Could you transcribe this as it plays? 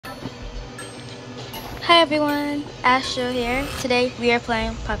Hi everyone, Astro here. Today we are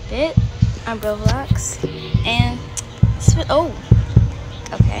playing Puppet on Roblox, and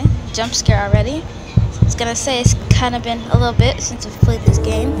okay, jump scare already. I was gonna say it's kind of been a little bit since I've played this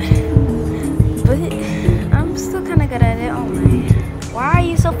game, but I'm still kind of good at it. Oh my! Why are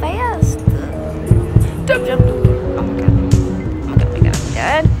you so fast? Jump, jump! Oh my god! Oh my god! Oh my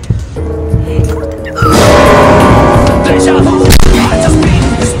god! Oh my god!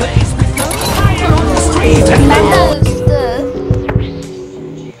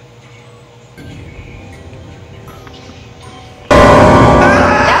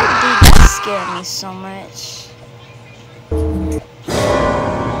 That scared me so much.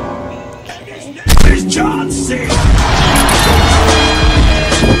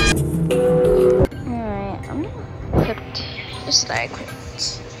 Alright, I'm gonna equip just that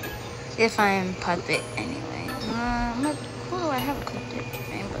equipped. If I'm Puppet anyway. Who do I have equipped it?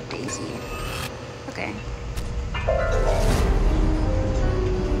 Rainbow Daisy. Okay.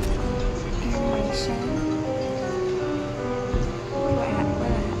 Animation. What do I have?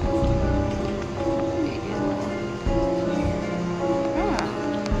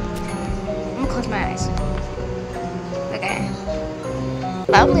 I'm gonna close my eyes. Okay.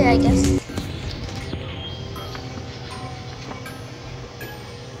 Probably, I guess.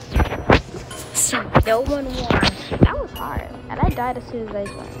 So, no one won. That was hard. And I died as soon as I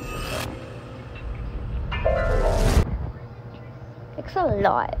joined. So. It's a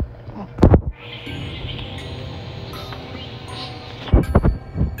lot.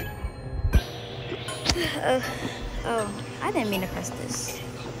 Oh, I didn't mean to press this.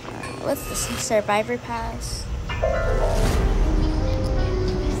 What's this? Survivor Pass?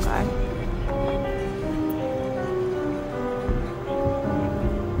 God.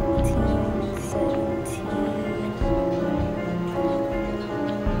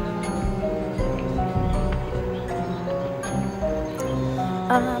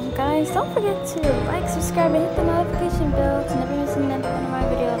 Guys, don't forget to like, subscribe, and hit the notification bell to never miss one of my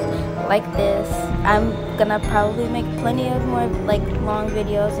videos like this. I'm gonna probably make plenty of more like long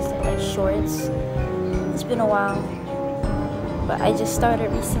videos instead of like shorts. It's been a while, but I just started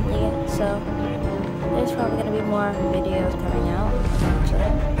recently, so there's probably gonna be more videos coming out.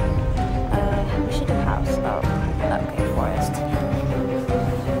 We should do house. Oh, okay, forest.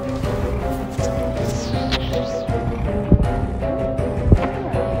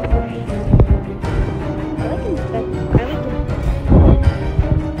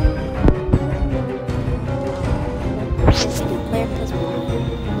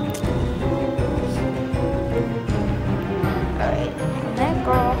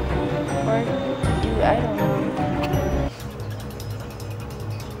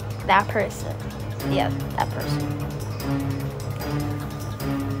 That person. Yeah, that person.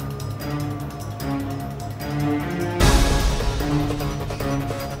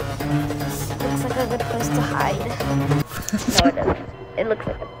 This looks like a good place to hide. No, it doesn't. It looks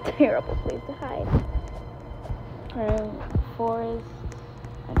like a terrible place to hide. Forest.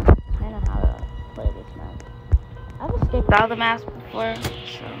 I don't know how to play this map. I've escaped all the maps before,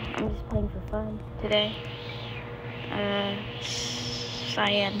 so I'm just playing for fun today.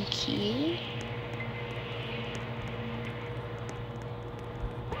 Cyan key.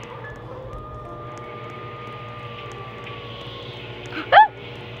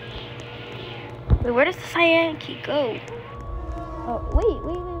 Wait, where does the cyan key go? Oh, wait.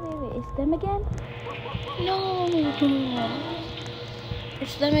 It's them again? No.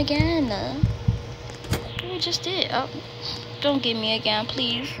 It's them again. We just did. Oh, don't get me again,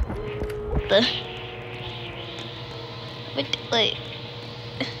 please. Wait.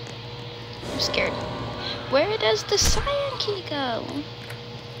 I'm scared. Where does the cyan key go?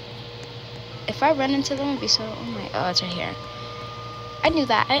 If I run into them, it'd be so. Oh, it's right here. I knew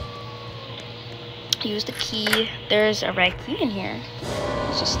that. Use the key. There's a red key in here.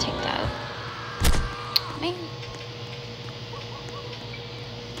 Let's just take that. Man.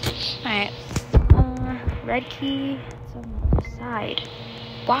 Alright. Red key. It's on the other side.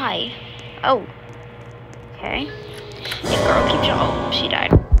 Why? Oh. Okay. Hey girl, keep your. Oh, she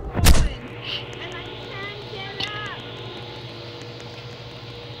died.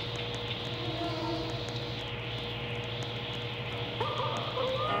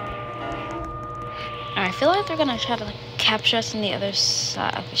 I feel like they're gonna try to like capture us on the other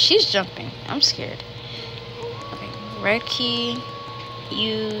side. Okay, she's jumping. I'm scared. Okay, red key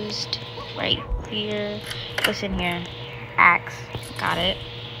used right here. What's in here? Axe. Got it.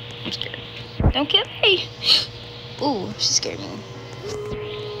 I'm scared. Don't kill me. Ooh, she scared me.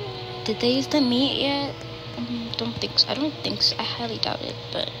 Did they use the meat yet? Don't think so. I don't think so. I highly doubt it,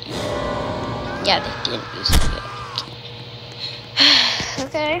 but Yeah, they didn't use it yet.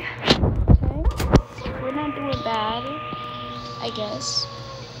 Okay. We're not doing bad, I guess.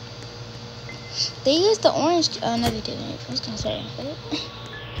 They used the orange. Oh, no, they didn't. I was gonna say.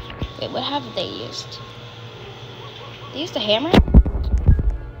 Wait, what have they used? They used the hammer?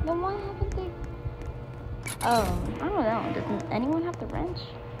 Then why haven't they? Oh, I don't know. Does anyone have the wrench?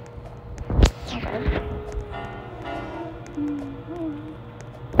 Okay.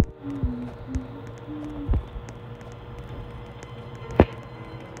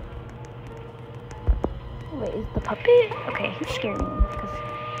 Wait, is the puppet? Okay, he's scaring me because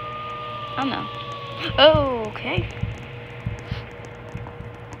I don't know. Oh, okay.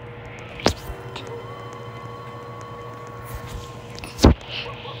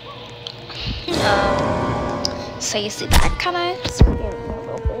 So you see that kind of scared me a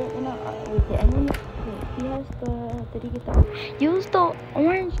little bit, you know. Wait, and then he has the. Did he get the? Use the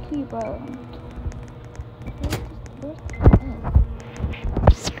orange key, bro.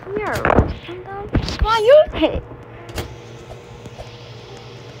 Here, come on, use it.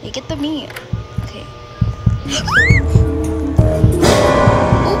 You get the meat. Okay.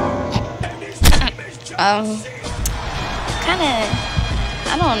 Kind of. I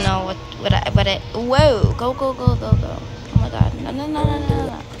don't know what it. Whoa! Go! Oh my God! No!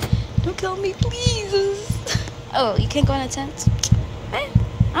 Don't kill me, please. Oh, you can't go in a tent. Man,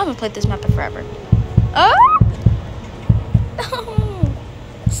 I haven't played this map in forever. Oh! No!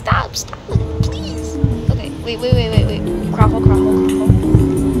 Stop, please. Okay, wait. Crawl.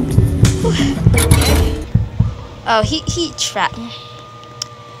 Oh, he trapped me.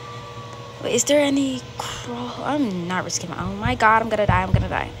 Wait, is there any crawl? I'm not risking my. Oh my God, I'm gonna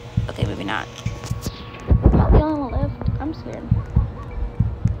die. Okay, maybe not. I'm not the only one left. I'm scared.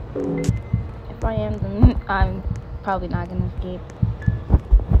 If I am, then I'm probably not gonna escape.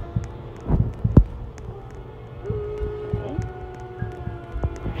 Okay.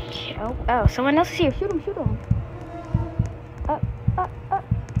 Oh, someone else is here. Shoot him. Oh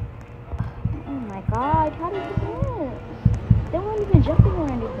my God, how did you do this? They weren't even jumping or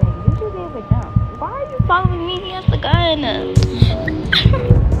anything. You should be able to jump. Why are you following me? He has the gun.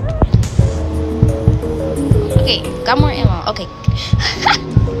 Okay, got more ammo. Okay.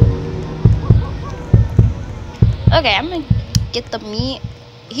 Okay, I'm gonna get the meat.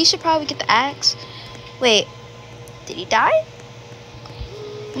 He should probably get the axe. Wait, did he die?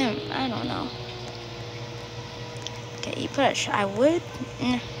 No, I don't know. Okay, you put a I would.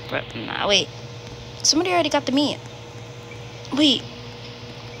 Nah, wait. Somebody already got the meat. Wait.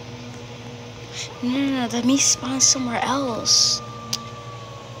 No, the meat spawns somewhere else.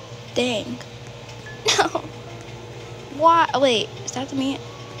 Dang. No. Why? Wait, is that the meat?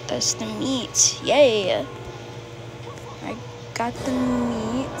 That's the meat. Yay. I got the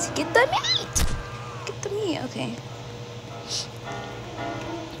meat. Get the meat. Okay.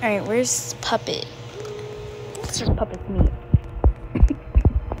 Alright, where's Puppet? What's this Puppet's meat?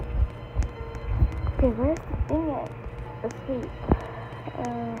 Okay, where's the thing at? Escape.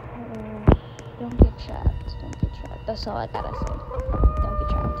 Don't get trapped. That's all I gotta say. Don't get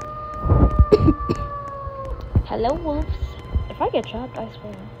trapped. Hello, wolves. If I get trapped, I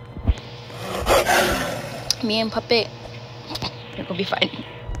swear. Me and Puppet, it will be fine.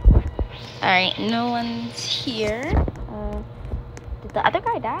 Alright, no one's here. Did the other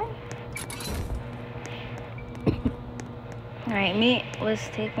guy die? Alright, meat was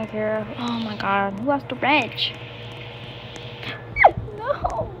taken care of. Oh my God, who lost the wrench?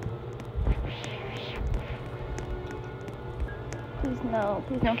 No! Please no,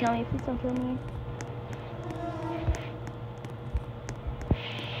 please don't kill me, please don't kill me.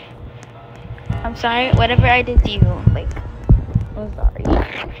 I'm sorry, whatever I did to you, like, I'm sorry.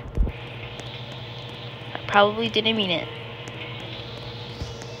 I probably didn't mean it.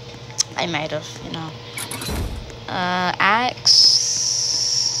 I might have, you know.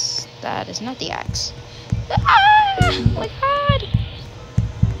 Axe. That is not the axe. Ah! Oh my God.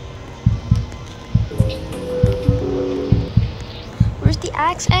 Where's the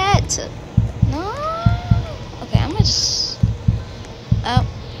axe at? No. Okay, I'm gonna just. Oh.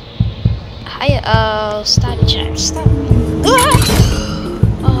 Oh, stop, Jack. Stop. Ah!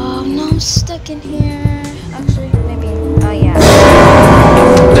 Oh no, I'm stuck in here. Actually, maybe. Oh yeah.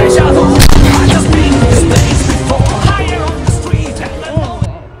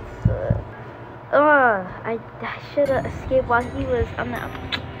 I should have escaped while he was on the.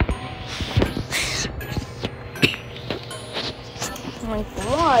 Oh my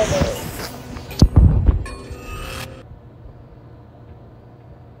God.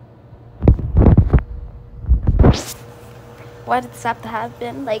 Why did this have to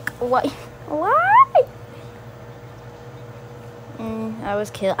happen? Like, what? What? I was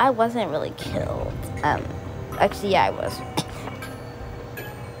killed. I wasn't really killed. Actually, yeah, I was.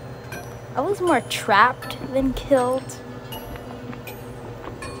 I was more trapped than killed.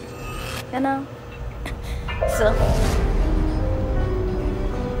 You know? So.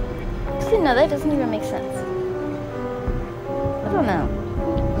 Actually, no, that doesn't even make sense. I don't know.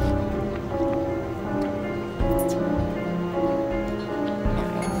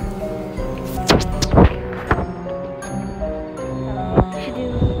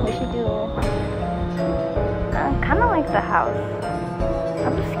 What should do? I kind of like the house.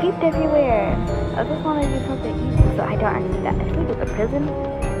 I've escaped everywhere. I just want to do something easy so I don't actually die. If we go to prison,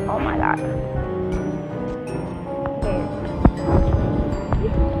 oh my god.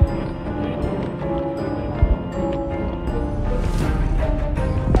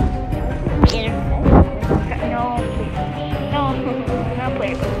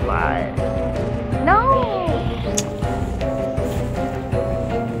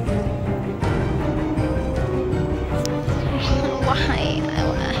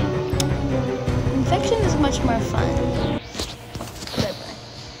 Infection is much more fun.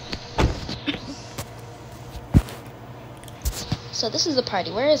 So this is the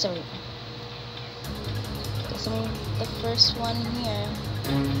party. Where is everyone? Because I'm the first one here.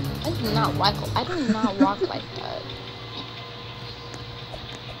 I do not walk like that.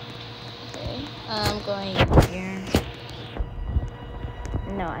 Okay, I'm going here.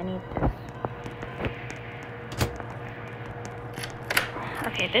 No, I need this.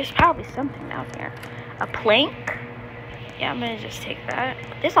 Okay, there's probably something down here. A plank? Yeah, I'm gonna just take that.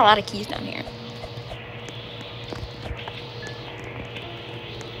 There's a lot of keys down here.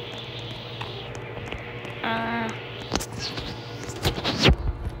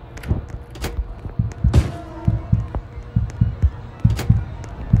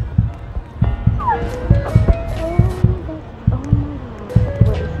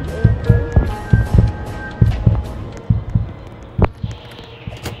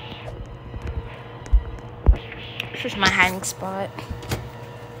 This is my hiding spot.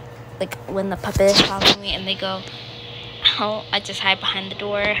 Like when the puppet is following me and they go out, I just hide behind the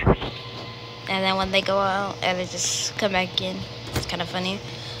door. And then when they go out, I just come back in. It's kind of funny.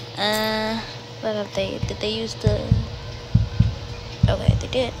 What have they? Did they use the? Okay, they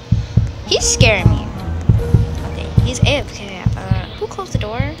did. He's scaring me. Okay, he's AFK. Who closed the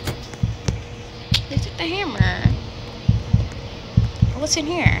door? They took the hammer. What's in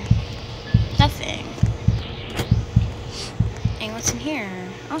here? Nothing. And what's in here?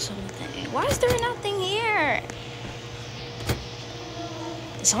 Also nothing. Why is there nothing here?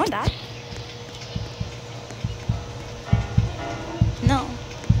 Did someone die? No.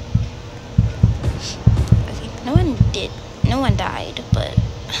 Okay, no one did. No one died, but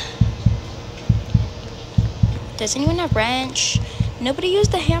does anyone have wrench? Nobody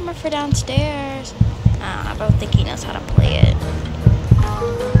used the hammer for downstairs. I don't think he knows how to play it.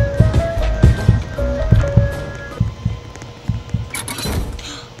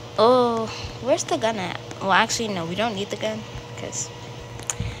 Oh, where's the gun at? Well, actually, no, we don't need the gun because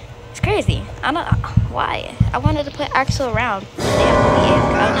it's crazy. I don't know why. I wanted to put Axel around. They have to be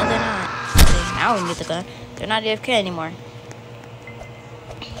AFK. Oh, no, they're not. Okay, now we need the gun. They're not AFK anymore.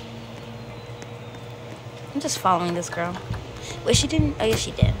 I'm just following this girl. Wait, she didn't. Oh, yes,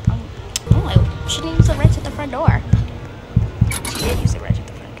 she did. Oh, she didn't use the wrench at the front door. She did use the wrench at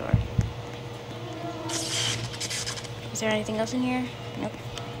the front door. Is there anything else in here? Nope.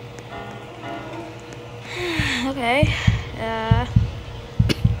 Okay.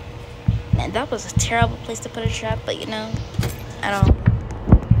 Man, that was a terrible place to put a trap, but you know, I don't even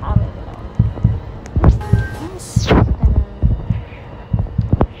know.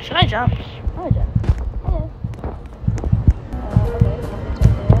 Should I jump? I'm gonna jump.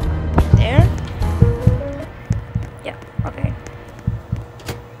 There? Yeah, okay.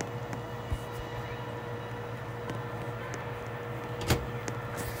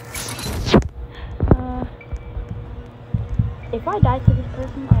 If I die to this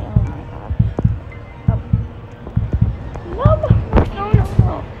person, oh my gosh.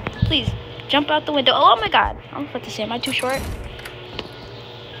 No. Please, jump out the window. Oh my god. I'm about to say, am I too short?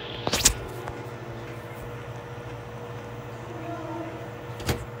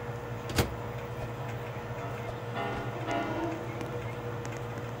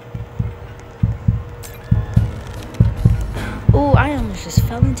 Ooh, I almost just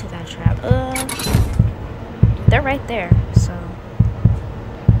fell into that trap. They're right there, so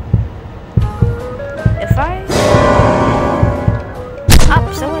if I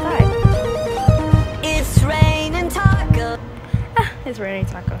so would I. It's raining tacos. It's raining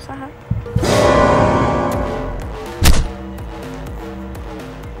tacos. Haha.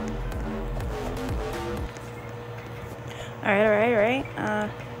 Alright.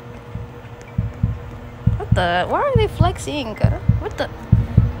 What the? Why are they flexing? What the?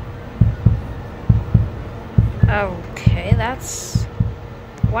 Okay, that's.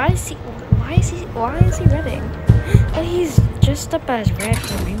 Why is he reading? Oh, he's dressed up as red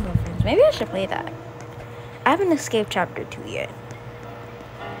for Rainbow Friends. Maybe I should play that. I haven't escaped chapter 2 yet.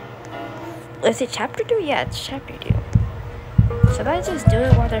 Is it chapter 2? Yeah, it's chapter 2. Should I just do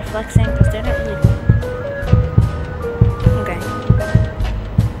it while they're flexing? Because they're not really doing it. Okay.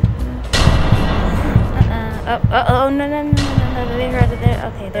 Oh, no. They heard it there.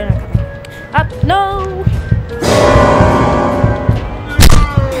 Okay, they're not coming. Up, no!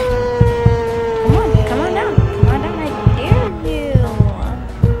 Come on down. I dare you.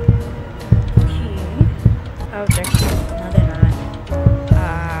 Okay. Oh, they're cute. No, they're not.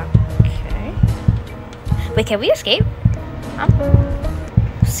 Okay. Wait, can we escape? I'm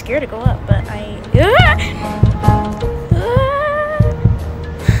scared to go up, but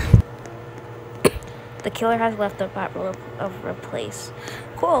the killer has left a bottle of replace.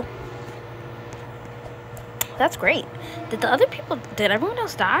 Cool. That's great. Did everyone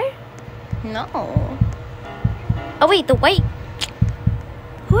else die? No. Oh wait, the white.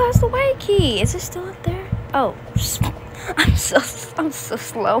 Who has the white key? Is it still up there? Oh, I'm so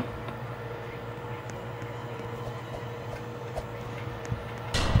slow.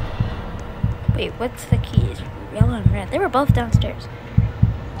 Wait, what's the key? It's yellow and red. They were both downstairs.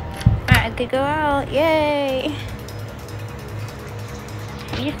 Alright, I could go out. Yay!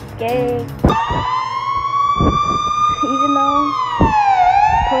 Yay! Even though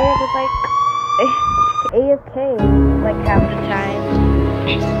Toya was like AFK like half the time,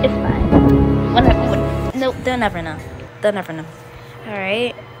 it's fine. No, they'll never know.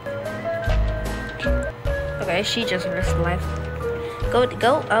 Alright. Okay, she just risked life.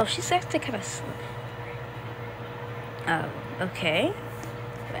 Go. Oh, she's actually kind of slow. Oh, okay.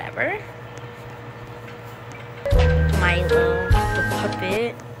 Whatever. Milo, the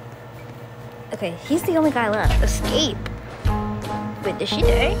puppet. Okay, he's the only guy left. Escape. Wait, did she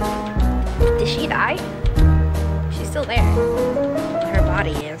die? She's still there. Her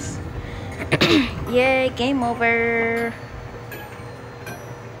body is. Yay, game over.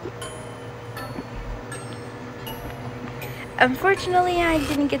 Unfortunately, I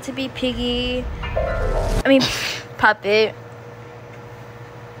didn't get to be Piggy. Puppet.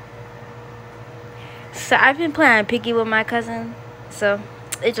 So I've been playing Piggy with my cousin. So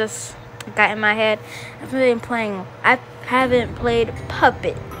it just got in my head. I haven't played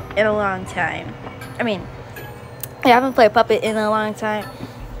Puppet in a long time. I haven't played Puppet in a long time.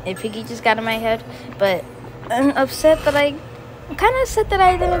 And Piggy just got in my head. But I'm kind of upset that I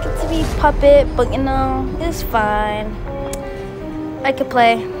didn't get to be Puppet. But it's fine. I could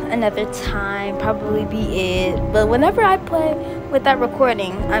play another time, probably be it. But whenever I play without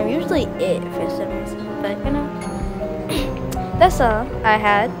recording, I'm usually it for some reason. But that's all I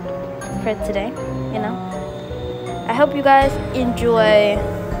had for today. I hope you guys enjoy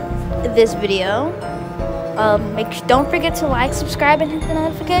this video. Don't forget to like, subscribe, and hit the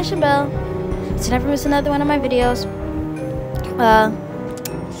notification bell so you never miss another one of my videos.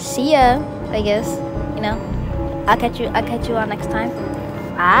 See ya, I guess. I'll catch you all next time.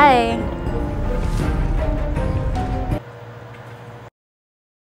 Bye.